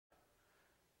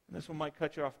And this one might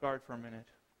cut you off guard for a minute.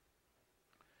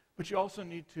 But you also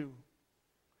need to,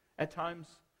 at times,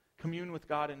 commune with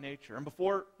God in nature. And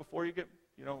before you get,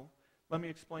 let me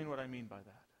explain what I mean by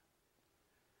that.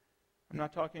 I'm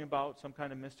not talking about some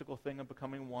kind of mystical thing of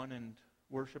becoming one and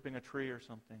worshiping a tree or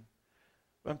something.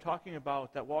 But I'm talking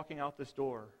about that walking out this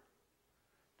door,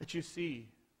 that you see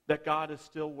that God is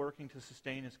still working to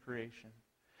sustain His creation.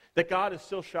 That God is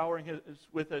still showering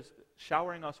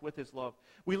us with His love.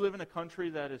 We live in a country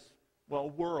that is, a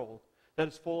world that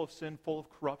is full of sin, full of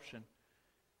corruption.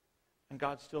 And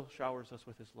God still showers us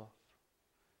with His love.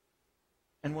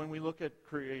 And when we look at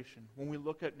creation, when we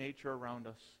look at nature around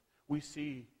us, we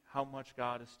see how much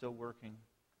God is still working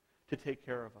to take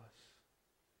care of us.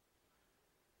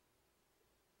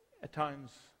 At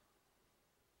times,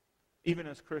 even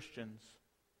as Christians,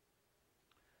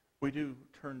 we do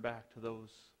turn back to those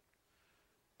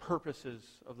purposes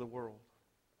of the world.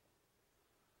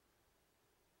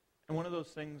 And one of those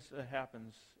things that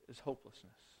happens is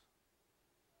hopelessness.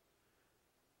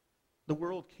 The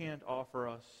world can't offer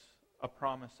us a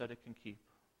promise that it can keep.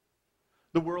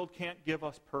 The world can't give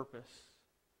us purpose.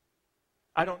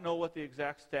 I don't know what the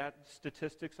exact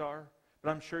statistics are, but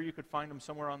I'm sure you could find them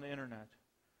somewhere on the internet.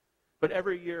 But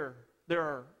every year, there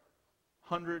are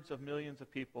hundreds of millions of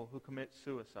people who commit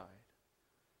suicide.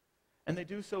 And they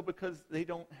do so because they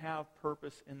don't have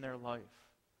purpose in their life.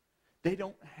 They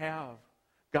don't have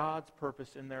God's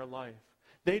purpose in their life.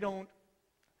 They don't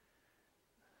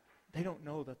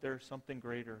know that there's something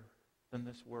greater than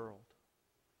this world.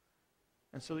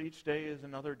 And so each day is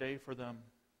another day for them.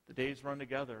 The days run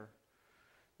together.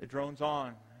 It drones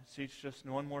on. It's each just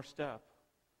one more step.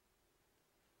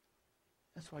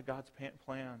 That's why God's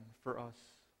plan for us.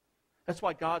 That's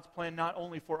why God's plan not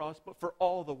only for us, but for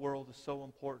all the world is so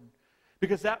important.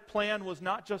 Because that plan was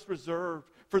not just reserved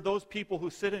for those people who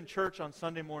sit in church on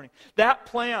Sunday morning. That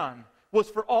plan was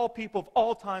for all people of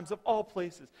all times, of all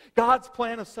places. God's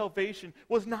plan of salvation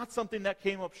was not something that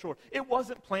came up short. It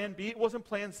wasn't plan B. It wasn't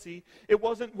plan C. It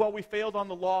wasn't, we failed on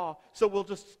the law, so we'll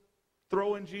just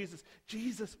throw in Jesus.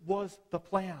 Jesus was the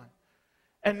plan.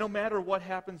 And no matter what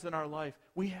happens in our life,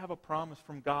 we have a promise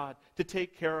from God to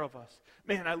take care of us.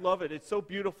 Man, I love it. It's so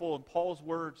beautiful in Paul's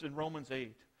words in Romans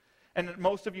 8. And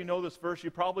most of you know this verse.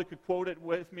 You probably could quote it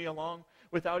with me along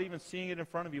without even seeing it in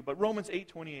front of you. But Romans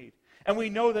 8:28. And we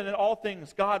know that in all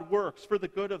things God works for the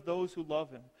good of those who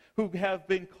love Him, who have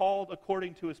been called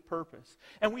according to His purpose.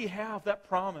 And we have that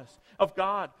promise of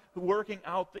God working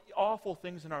out the awful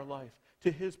things in our life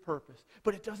to His purpose.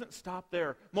 But it doesn't stop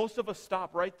there. Most of us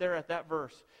stop right there at that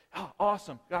verse. Oh,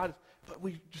 awesome. God, but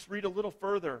we just read a little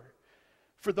further.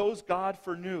 For those God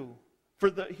foreknew,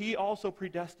 He also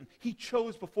predestined. He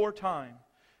chose before time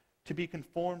to be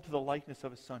conformed to the likeness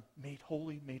of His Son, made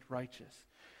holy, made righteous,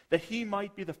 that He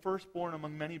might be the firstborn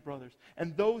among many brothers.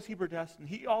 And those He predestined,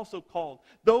 He also called.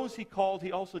 Those He called,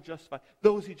 He also justified.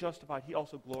 Those He justified, He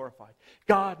also glorified.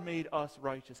 God made us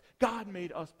righteous. God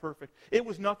made us perfect. It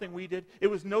was nothing we did. It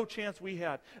was no chance we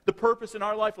had. The purpose in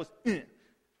our life was,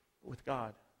 with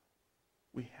God,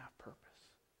 we have purpose.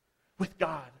 With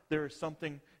God, there is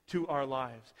something to our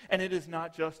lives. And it is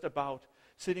not just about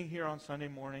sitting here on Sunday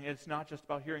morning. It's not just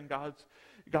about hearing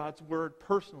God's word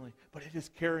personally, but it is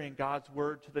carrying God's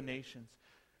word to the nations.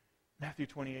 Matthew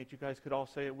 28, you guys could all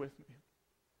say it with me.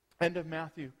 End of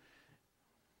Matthew.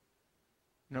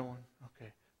 No one?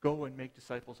 Okay. Go and make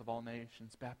disciples of all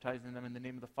nations, baptizing them in the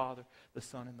name of the Father, the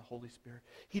Son, and the Holy Spirit.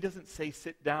 He doesn't say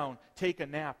sit down, take a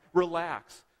nap,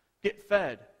 relax, get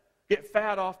fed, get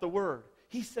fat off the word.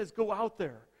 He says go out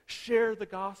there, share the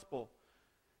gospel.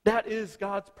 That is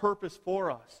God's purpose for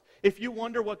us. If you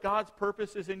wonder what God's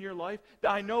purpose is in your life,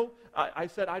 I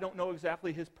said I don't know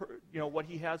exactly what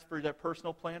He has for that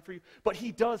personal plan for you, but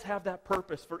He does have that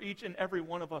purpose for each and every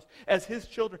one of us as His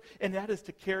children, and that is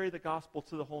to carry the gospel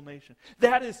to the whole nation.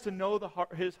 That is to know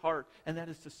His heart, and that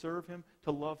is to serve Him,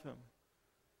 to love Him,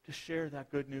 to share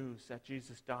that good news that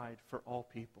Jesus died for all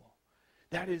people.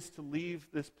 That is to leave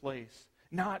this place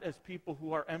not as people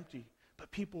who are empty,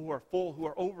 but people who are full, who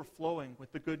are overflowing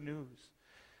with the good news.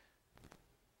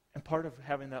 And part of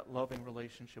having that loving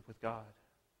relationship with God,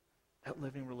 that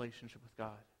living relationship with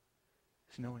God,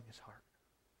 is knowing His heart.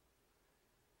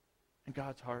 And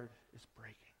God's heart is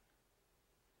breaking.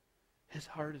 His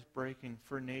heart is breaking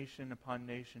for nation upon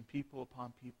nation, people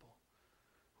upon people,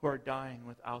 who are dying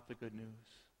without the good news.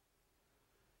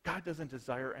 God doesn't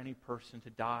desire any person to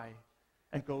die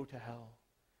and go to hell.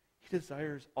 He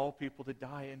desires all people to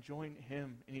die and join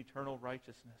Him in eternal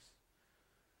righteousness.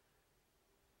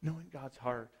 Knowing God's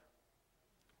heart,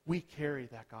 we carry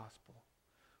that gospel.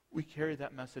 We carry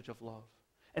that message of love.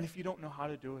 And if you don't know how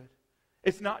to do it,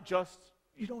 it's not just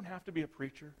You don't have to be a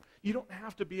preacher. You don't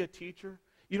have to be a teacher.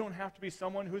 You don't have to be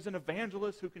someone who's an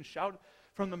evangelist who can shout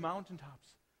from the mountaintops.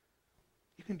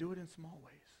 You can do it in small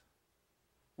ways.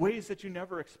 Ways that you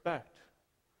never expect.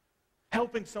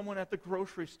 Helping someone at the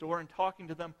grocery store and talking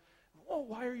to them. Oh,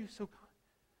 why are you so kind?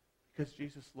 Because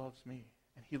Jesus loves me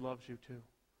and he loves you too.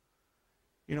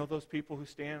 You know those people who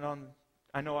stand on,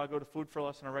 I know I go to Food for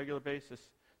Less on a regular basis.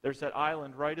 There's that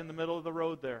island right in the middle of the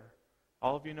road there.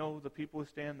 All of you know the people who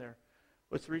stand there.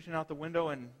 It's reaching out the window,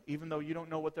 and even though you don't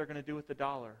know what they're going to do with the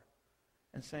dollar,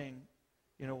 and saying,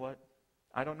 you know what,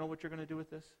 I don't know what you're going to do with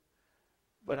this,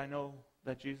 but I know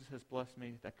that Jesus has blessed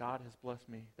me, that God has blessed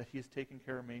me, that he has taken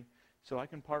care of me, so I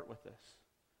can part with this.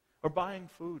 Or buying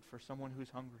food for someone who's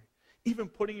hungry. Even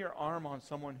putting your arm on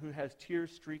someone who has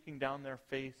tears streaking down their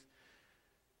face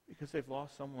because they've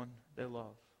lost someone they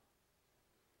love.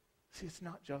 See, it's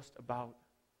not just about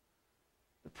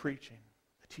the preaching,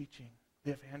 the teaching,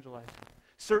 the evangelizing.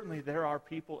 Certainly there are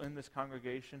people in this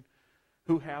congregation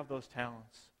who have those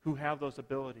talents, who have those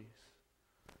abilities.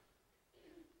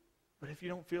 But if you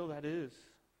don't feel that is,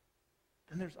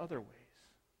 then there's other ways.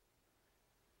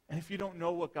 And if you don't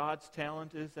know what God's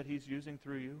talent is that he's using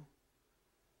through you,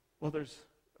 well, there's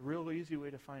a real easy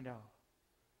way to find out.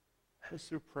 That is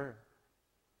through prayer.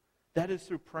 That is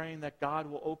through praying that God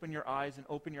will open your eyes and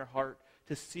open your heart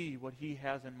to see what he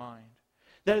has in mind.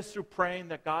 That is through praying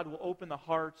that God will open the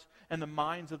hearts and the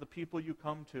minds of the people you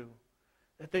come to,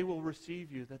 that they will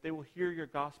receive you, that they will hear your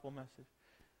gospel message.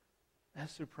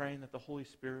 That's through praying that the Holy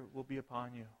Spirit will be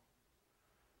upon you,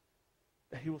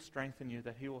 that he will strengthen you,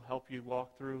 that he will help you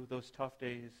walk through those tough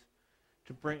days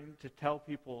to tell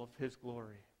people of his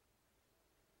glory.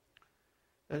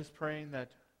 That is praying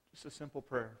that, just a simple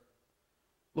prayer,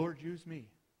 Lord, use me.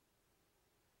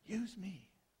 Use me.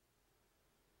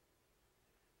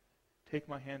 Take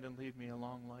my hand and lead me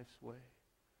along life's way.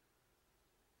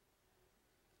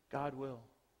 God will.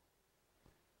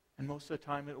 And most of the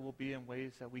time it will be in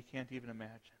ways that we can't even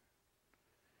imagine.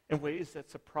 In ways that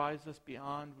surprise us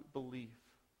beyond belief.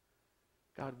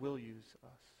 God will use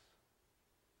us.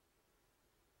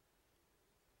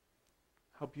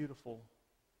 How beautiful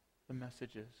the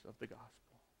message is of the gospel.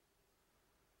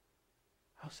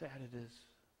 How sad it is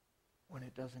when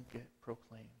it doesn't get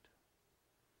proclaimed.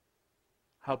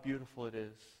 How beautiful it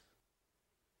is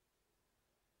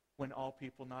when all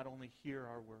people not only hear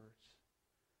our words,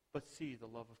 but see the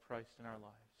love of Christ in our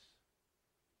lives.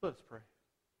 Let us pray.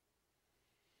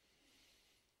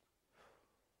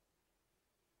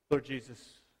 Lord Jesus,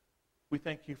 we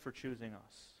thank you for choosing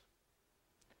us.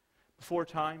 Before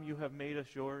time, you have made us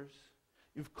yours.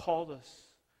 You've called us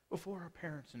before our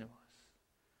parents knew us.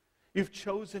 You've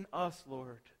chosen us,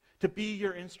 Lord, to be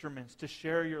your instruments, to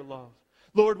share your love.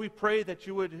 Lord, we pray that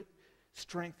you would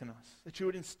strengthen us, that you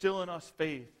would instill in us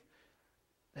faith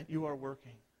that you are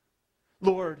working.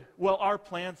 Lord, while our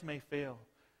plans may fail,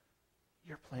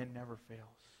 your plan never fails.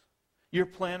 Your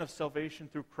plan of salvation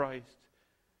through Christ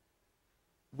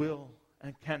will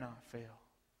and cannot fail.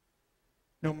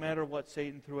 No matter what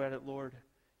Satan threw at it, Lord,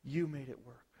 you made it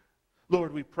work.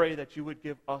 Lord, we pray that you would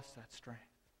give us that strength.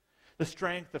 The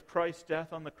strength of Christ's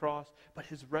death on the cross, but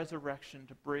his resurrection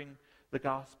to bring the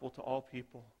gospel to all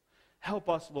people. Help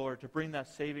us, Lord, to bring that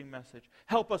saving message.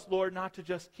 Help us, Lord, not to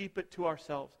just keep it to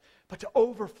ourselves, but to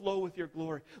overflow with your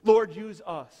glory. Lord, use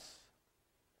us.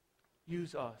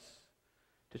 Use us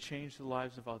to change the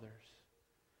lives of others.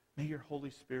 May your Holy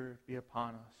Spirit be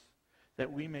upon us,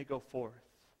 that we may go forth,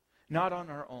 not on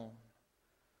our own,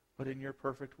 but in your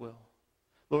perfect will.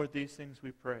 Lord, these things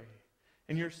we pray.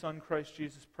 In your Son, Christ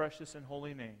Jesus' precious and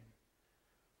holy name.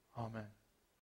 Amen.